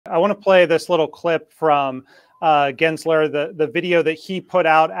I want to play this little clip from Gensler, the video that he put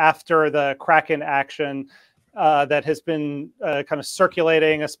out after the Kraken action that has been kind of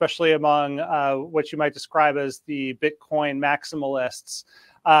circulating, especially among what you might describe as the Bitcoin maximalists.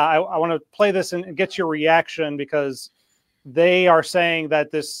 I want to play this and get your reaction, because they are saying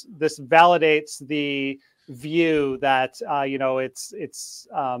that this validates the view that it's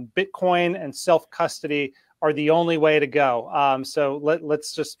Bitcoin and self-custody are the only way to go. So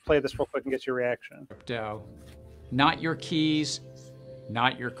let's just play this real quick and get your reaction. Crypto, not your keys,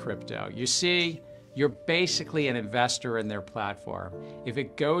 not your crypto. You see, you're basically an investor in their platform. If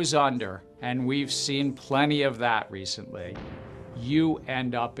it goes under, and we've seen plenty of that recently, you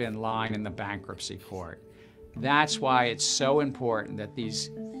end up in line in the bankruptcy court. That's why it's so important that these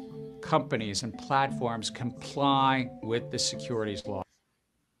companies and platforms comply with the securities law.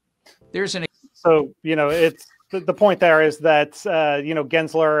 So, it's the point there is that,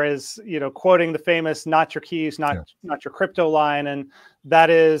 Gensler is, quoting the famous "not your keys, not your crypto" line. And that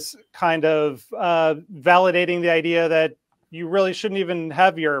is kind of validating the idea that you really shouldn't even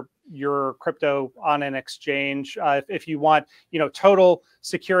have your crypto on an exchange. If you want, total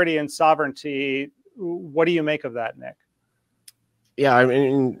security and sovereignty. What do you make of that, Nick? Yeah, I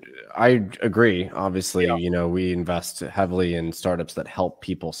mean, I agree. Obviously, we invest heavily in startups that help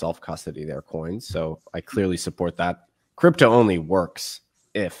people self-custody their coins. So I clearly support that. Crypto only works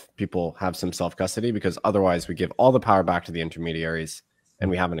if people have some self-custody, because otherwise we give all the power back to the intermediaries and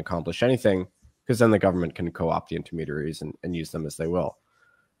we haven't accomplished anything, because then the government can co-opt the intermediaries and use them as they will.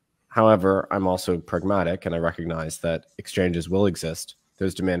 However, I'm also pragmatic, and I recognize that exchanges will exist.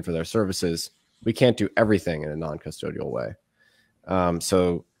 There's demand for their services. We can't do everything in a non-custodial way.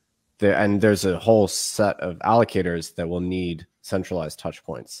 There's a whole set of allocators that will need centralized touch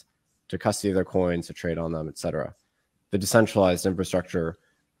points to custody their coins, to trade on them, etc. The decentralized infrastructure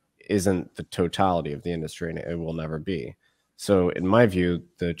isn't the totality of the industry, and it will never be. So in my view,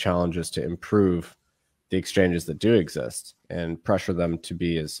 the challenge is to improve the exchanges that do exist and pressure them to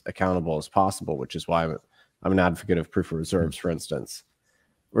be as accountable as possible, which is why I'm an advocate of proof of reserves, for instance.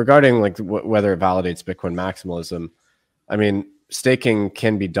 Regarding whether it validates Bitcoin maximalism, I mean, staking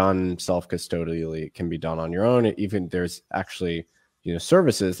can be done self-custodially. It can be done on your own. Even there's actually,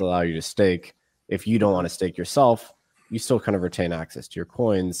 services that allow you to stake. If you don't want to stake yourself, you still kind of retain access to your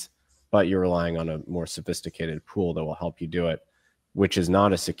coins, but you're relying on a more sophisticated pool that will help you do it, which is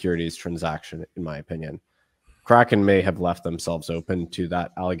not a securities transaction, in my opinion. Kraken may have left themselves open to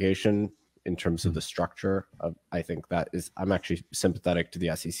that allegation in terms of the structure of, I think I'm actually sympathetic to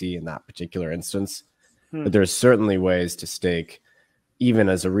the SEC in that particular instance. But there's certainly ways to stake, even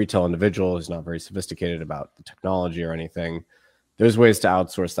as a retail individual who's not very sophisticated about the technology or anything. There's ways to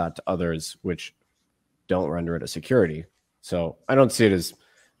outsource that to others, which don't render it a security. So I don't see it as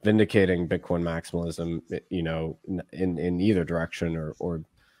vindicating Bitcoin maximalism, in either direction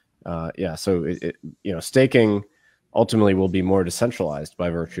So staking ultimately will be more decentralized by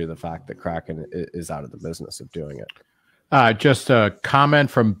virtue of the fact that Kraken is out of the business of doing it. Just a comment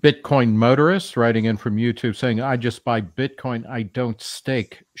from Bitcoin Motorist writing in from YouTube saying, I just buy Bitcoin. I don't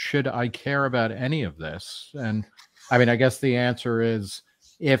stake. Should I care about any of this? And I mean, I guess the answer is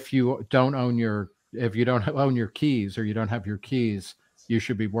if you don't own your keys, or you don't have your keys, you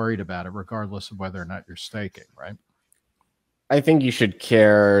should be worried about it regardless of whether or not you're staking, right? I think you should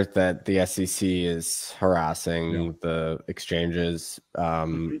care that the SEC is harassing the exchanges.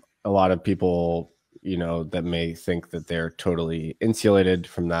 A lot of people, that may think that they're totally insulated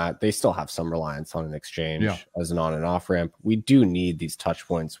from that. They still have some reliance on an exchange as an on and off ramp. We do need these touch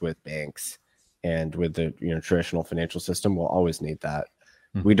points with banks and with the traditional financial system. We'll always need that.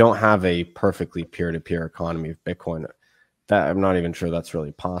 We don't have a perfectly peer-to-peer economy of Bitcoin. That I'm not even sure that's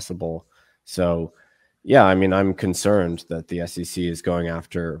really possible. So yeah, I mean, I'm concerned that the SEC is going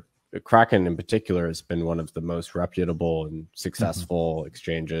after Kraken in particular. Has been one of the most reputable and successful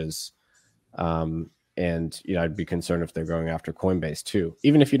exchanges. And I'd be concerned if they're going after Coinbase too.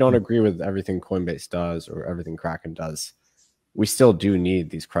 Even if you don't agree with everything Coinbase does or everything Kraken does, we still do need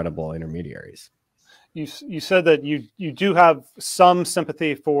these credible intermediaries. You said that you do have some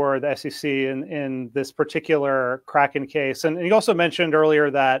sympathy for the SEC in this particular Kraken case, and you also mentioned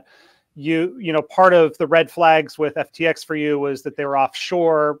earlier that part of the red flags with FTX for you was that they were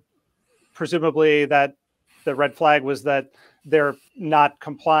offshore. Presumably, that the red flag was that they're not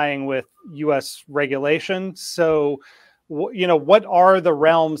complying with U.S. regulation. So, what are the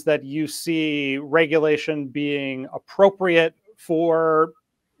realms that you see regulation being appropriate for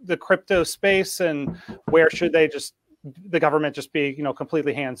the crypto space, and where should the government just be,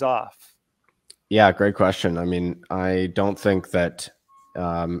 completely hands off? Yeah, great question. I mean, I don't think that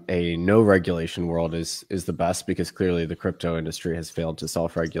a no regulation world is the best, because clearly the crypto industry has failed to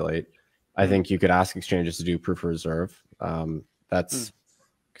self-regulate. I think you could ask exchanges to do proof of reserve. That's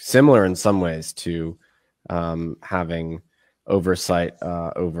similar in some ways to having oversight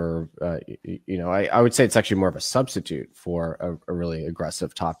over, I would say it's actually more of a substitute for a really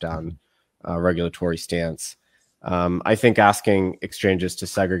aggressive top-down regulatory stance. I think asking exchanges to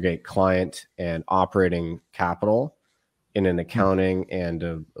segregate client and operating capital in an accounting and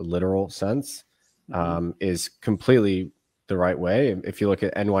a literal sense is completely the right way. If you look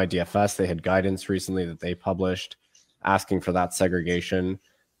at NYDFS, they had guidance recently that they published asking for that segregation,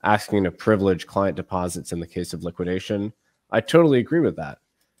 asking to privilege client deposits in the case of liquidation. I totally agree with that.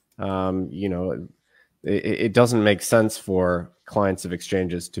 It doesn't make sense for clients of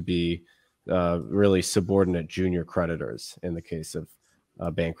exchanges to be really subordinate junior creditors in the case of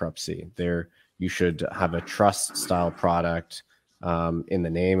bankruptcy. You should have a trust style product in the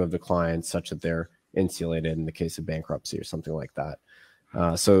name of the client such that they're insulated in the case of bankruptcy or something like that.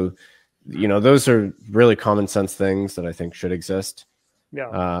 So those are really common sense things that I think should exist.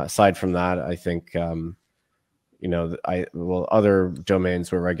 Yeah. Aside from that, I think, other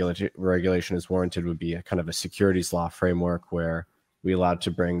domains where regulation is warranted would be a kind of a securities law framework where we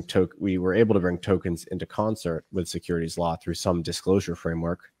were able to bring tokens into concert with securities law through some disclosure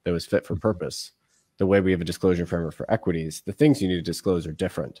framework that was fit for purpose. The way we have a disclosure framework for equities, the things you need to disclose are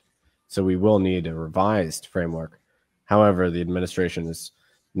different. So we will need a revised framework. However, the administration has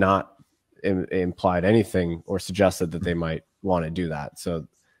not implied anything or suggested that they might want to do that. So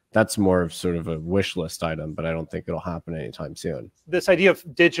that's more of sort of a wish list item, but I don't think it'll happen anytime soon. This idea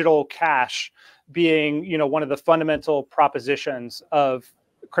of digital cash being, one of the fundamental propositions of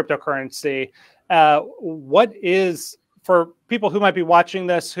cryptocurrency, what is, for people who might be watching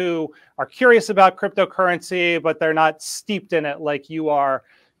this who are curious about cryptocurrency, but they're not steeped in it like you are,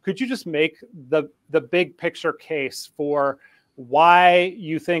 could you just make the big picture case for why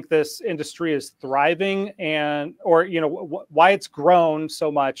you think this industry is thriving or why it's grown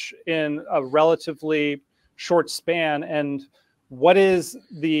so much in a relatively short span, and what's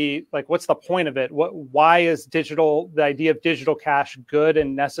the point of it? Why is the idea of digital cash good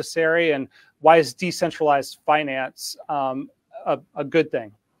and necessary, and why is decentralized finance a good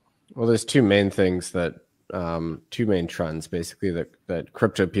thing? Well, there's two main things two main trends basically that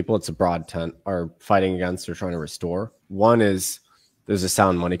crypto people, it's a broad tent, are fighting against or trying to restore. One is there's a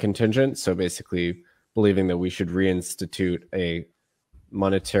sound money contingent. So basically believing that we should reinstitute a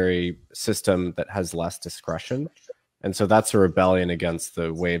monetary system that has less discretion. And so that's a rebellion against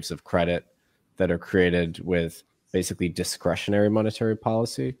the waves of credit that are created with basically discretionary monetary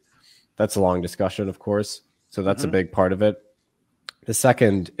policy. That's a long discussion, of course. So that's a big part of it. The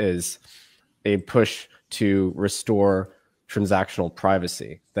second is a push to restore transactional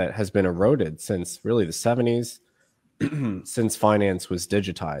privacy that has been eroded since really the 70s, since finance was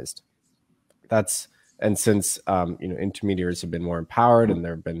digitized. Since intermediaries have been more empowered, and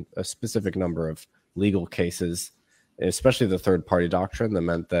there have been a specific number of legal cases, especially the third-party doctrine, that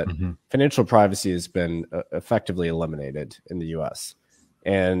meant that financial privacy has been effectively eliminated in the U.S.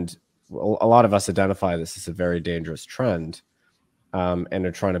 And a lot of us identify this as a very dangerous trend, and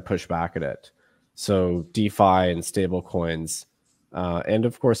are trying to push back at it. So DeFi and stable coins, and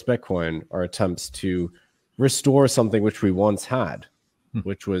of course Bitcoin, are attempts to restore something which we once had,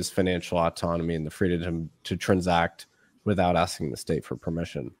 which was financial autonomy and the freedom to transact without asking the state for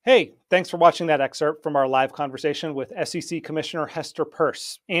permission. Hey, thanks for watching that excerpt from our live conversation with SEC Commissioner Hester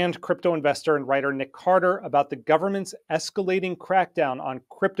Peirce and crypto investor and writer Nick Carter about the government's escalating crackdown on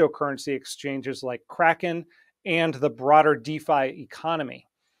cryptocurrency exchanges like Kraken and the broader DeFi economy.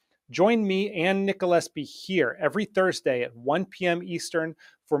 Join me and Nick Gillespie here every Thursday at 1 p.m. Eastern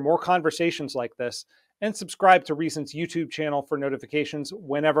for more conversations like this, and subscribe to Reason's YouTube channel for notifications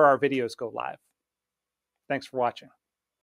whenever our videos go live. Thanks for watching.